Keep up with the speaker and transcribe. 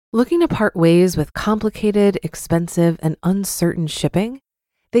Looking to part ways with complicated, expensive, and uncertain shipping?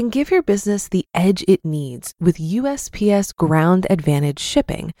 Then give your business the edge it needs with USPS Ground Advantage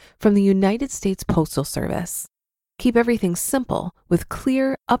shipping from the United States Postal Service. Keep everything simple with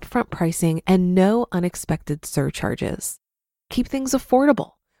clear, upfront pricing and no unexpected surcharges. Keep things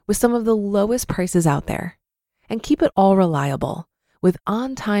affordable with some of the lowest prices out there. And keep it all reliable with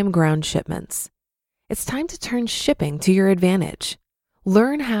on-time ground shipments. It's time to turn shipping to your advantage.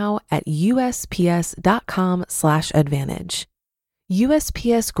 Learn how at USPS.com/advantage.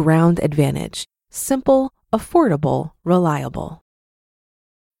 USPS Ground Advantage. Simple, affordable, reliable.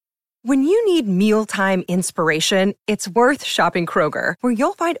 When you need mealtime inspiration, it's worth shopping Kroger, where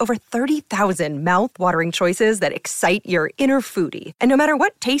you'll find over 30,000 mouth-watering choices that excite your inner foodie. And no matter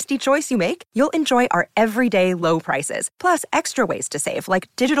what tasty choice you make, you'll enjoy our everyday low prices, plus extra ways to save, like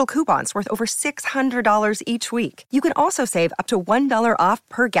digital coupons worth over $600 each week. You can also save up to $1 off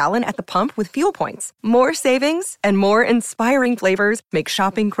per gallon at the pump with fuel points. More savings and more inspiring flavors make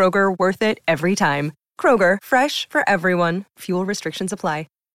shopping Kroger worth it every time. Kroger, fresh for everyone. Fuel restrictions apply.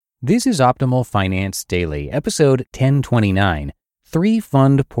 This is Optimal Finance Daily, episode 1029,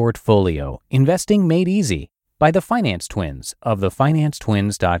 3-Fund Portfolio, Investing Made Easy, by the Finance Twins of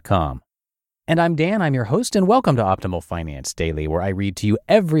thefinancetwins.com. And I'm Dan, I'm your host, and welcome to Optimal Finance Daily, where I read to you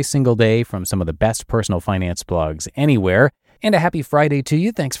every single day from some of the best personal finance blogs anywhere. And a happy Friday to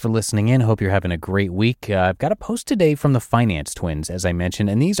you. Thanks for listening in. Hope you're having a great week. I've got a post today from the Finance Twins, as I mentioned,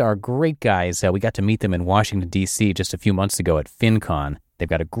 and these are great guys. We got to meet them in Washington, D.C. just a few months ago at FinCon. They've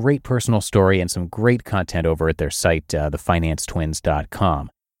got a great personal story and some great content over at their site,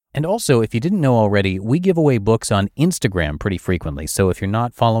 thefinancetwins.com. And also, if you didn't know already, we give away books on Instagram pretty frequently. So if you're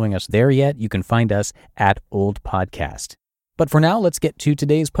not following us there yet, you can find us at Old Podcast. But for now, let's get to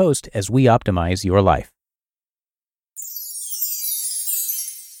today's post as we optimize your life.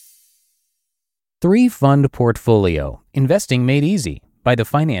 3-Fund Portfolio, Investing Made Easy, by the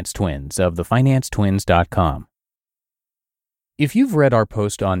Finance Twins of thefinancetwins.com. If you've read our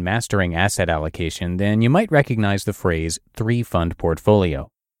post on mastering asset allocation, then you might recognize the phrase 3-Fund Portfolio.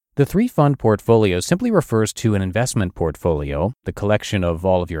 The 3-Fund Portfolio simply refers to an investment portfolio, the collection of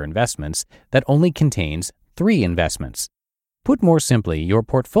all of your investments, that only contains 3 investments. Put more simply, your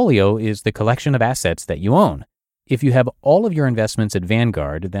portfolio is the collection of assets that you own. If you have all of your investments at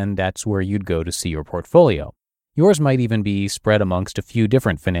Vanguard, then that's where you'd go to see your portfolio. Yours might even be spread amongst a few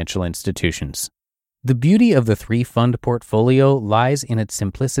different financial institutions. The beauty of the 3-Fund portfolio lies in its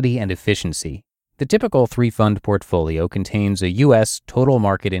simplicity and efficiency. The typical 3-Fund portfolio contains a U.S. Total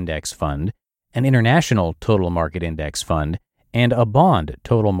Market Index fund, an International Total Market Index fund, and a Bond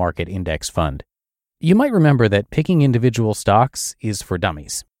Total Market Index fund. You might remember that picking individual stocks is for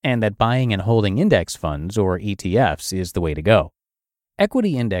dummies, and that buying and holding index funds, or ETFs, is the way to go.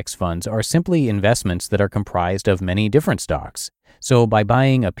 Equity index funds are simply investments that are comprised of many different stocks. So by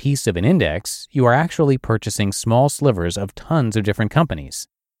buying a piece of an index, you are actually purchasing small slivers of tons of different companies.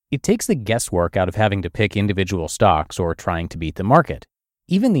 It takes the guesswork out of having to pick individual stocks or trying to beat the market.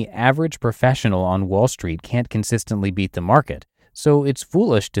 Even the average professional on Wall Street can't consistently beat the market, so it's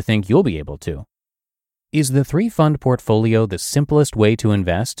foolish to think you'll be able to. Is the 3-Fund portfolio the simplest way to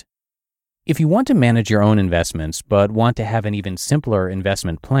invest? If you want to manage your own investments but want to have an even simpler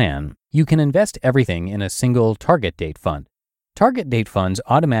investment plan, you can invest everything in a single target date fund. Target date funds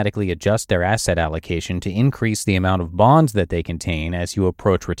automatically adjust their asset allocation to increase the amount of bonds that they contain as you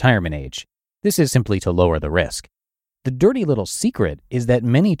approach retirement age. This is simply to lower the risk. The dirty little secret is that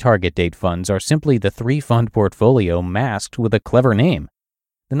many target date funds are simply the 3-Fund portfolio masked with a clever name.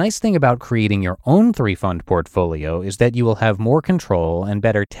 The nice thing about creating your own 3-Fund portfolio is that you will have more control and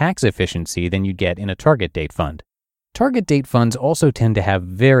better tax efficiency than you'd get in a target date fund. Target date funds also tend to have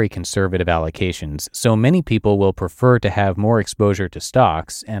very conservative allocations, so many people will prefer to have more exposure to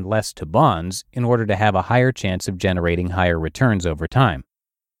stocks and less to bonds in order to have a higher chance of generating higher returns over time.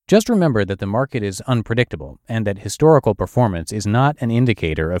 Just remember that the market is unpredictable and that historical performance is not an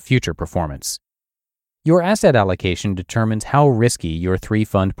indicator of future performance. Your asset allocation determines how risky your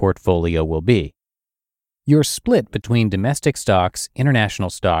 3-Fund portfolio will be. Your split between domestic stocks,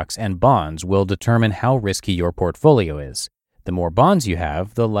 international stocks, and bonds will determine how risky your portfolio is. The more bonds you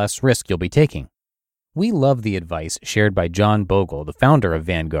have, the less risk you'll be taking. We love the advice shared by John Bogle, the founder of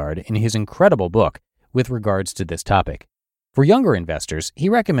Vanguard, in his incredible book with regards to this topic. For younger investors, he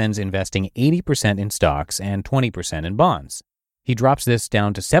recommends investing 80% in stocks and 20% in bonds. He drops this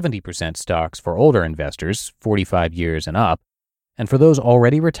down to 70% stocks for older investors, 45 years and up, and for those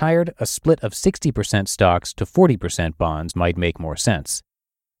already retired, a split of 60% stocks to 40% bonds might make more sense.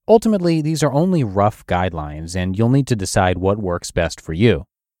 Ultimately, these are only rough guidelines, and you'll need to decide what works best for you.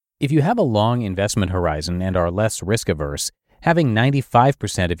 If you have a long investment horizon and are less risk-averse, having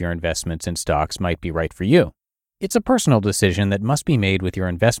 95% of your investments in stocks might be right for you. It's a personal decision that must be made with your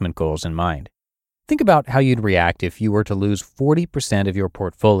investment goals in mind. Think about how you'd react if you were to lose 40% of your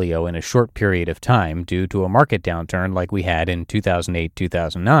portfolio in a short period of time due to a market downturn like we had in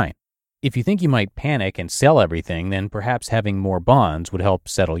 2008-2009. If you think you might panic and sell everything, then perhaps having more bonds would help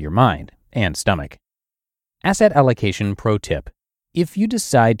settle your mind and stomach. Asset allocation pro tip. If you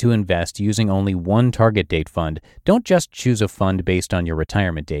decide to invest using only one target date fund, don't just choose a fund based on your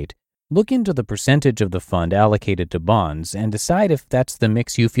retirement date. Look into the percentage of the fund allocated to bonds and decide if that's the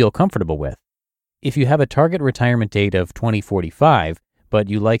mix you feel comfortable with. If you have a target retirement date of 2045, but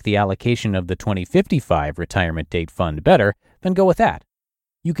you like the allocation of the 2055 retirement date fund better, then go with that.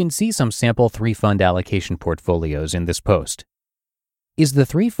 You can see some sample 3-fund allocation portfolios in this post. Is the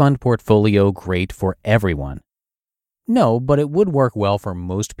 3-fund portfolio great for everyone? No, but it would work well for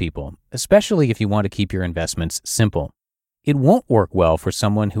most people, especially if you want to keep your investments simple. It won't work well for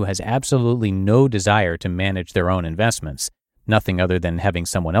someone who has absolutely no desire to manage their own investments. Nothing other than having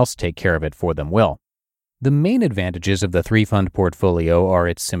someone else take care of it for them will. The main advantages of the 3-fund portfolio are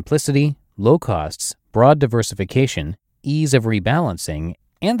its simplicity, low costs, broad diversification, ease of rebalancing,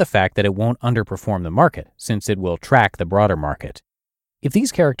 and the fact that it won't underperform the market, since it will track the broader market. If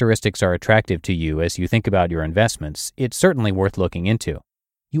these characteristics are attractive to you as you think about your investments, it's certainly worth looking into.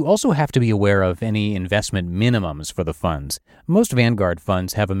 You also have to be aware of any investment minimums for the funds. Most Vanguard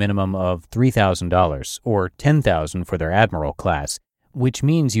funds have a minimum of $3,000 or $10,000 for their Admiral class, which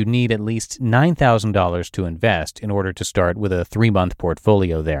means you need at least $9,000 to invest in order to start with a 3-month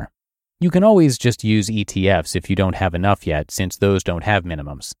portfolio there. You can always just use ETFs if you don't have enough yet, since those don't have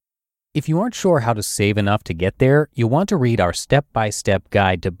minimums. If you aren't sure how to save enough to get there, you'll want to read our step-by-step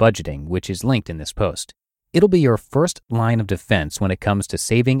guide to budgeting, which is linked in this post. It'll be your first line of defense when it comes to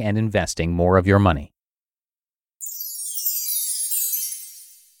saving and investing more of your money.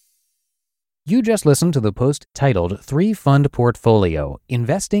 You just listened to the post titled 3-Fund Portfolio,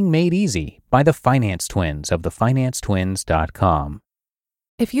 Investing Made Easy by the Finance Twins of thefinancetwins.com.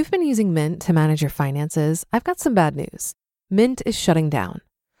 If you've been using Mint to manage your finances, I've got some bad news. Mint is shutting down.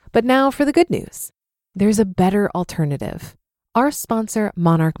 But now for the good news. There's a better alternative. Our sponsor,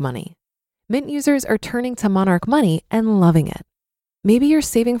 Monarch Money. Mint users are turning to Monarch Money and loving it. Maybe you're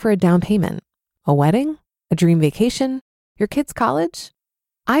saving for a down payment, a wedding, a dream vacation, your kid's college.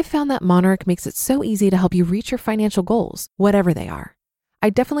 I've found that Monarch makes it so easy to help you reach your financial goals, whatever they are. I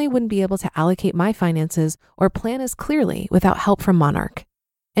definitely wouldn't be able to allocate my finances or plan as clearly without help from Monarch.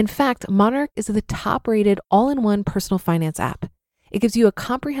 In fact, Monarch is the top-rated all-in-one personal finance app. It gives you a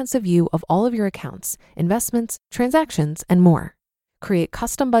comprehensive view of all of your accounts, investments, transactions, and more. Create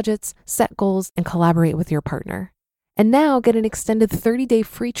custom budgets, set goals, and collaborate with your partner. And now get an extended 30-day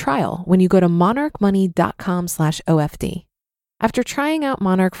free trial when you go to monarchmoney.com/OFD. After trying out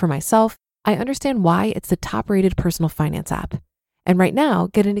Monarch for myself, I understand why it's the top-rated personal finance app. And right now,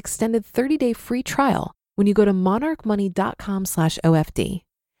 get an extended 30-day free trial when you go to monarchmoney.com/OFD.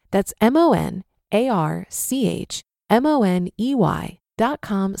 That's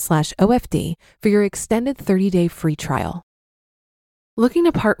monarchmoney.com/OFD for your extended 30-day free trial. Looking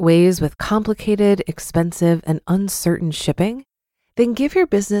to part ways with complicated, expensive, and uncertain shipping? Then give your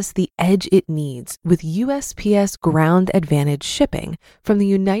business the edge it needs with USPS Ground Advantage shipping from the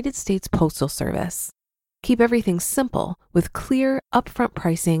United States Postal Service. Keep everything simple with clear, upfront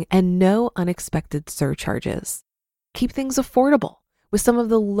pricing and no unexpected surcharges. Keep things affordable with some of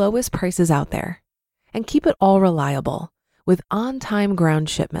the lowest prices out there. And keep it all reliable with on-time ground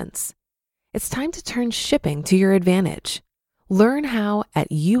shipments. It's time to turn shipping to your advantage. Learn how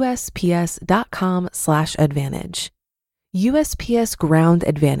at USPS.com/advantage. USPS Ground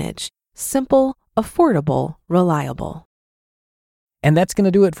Advantage. Simple, affordable, reliable. And that's going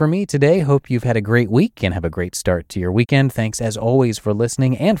to do it for me today. Hope you've had a great week and have a great start to your weekend. Thanks as always for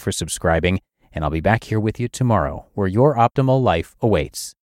listening and for subscribing. And I'll be back here with you tomorrow, where your optimal life awaits.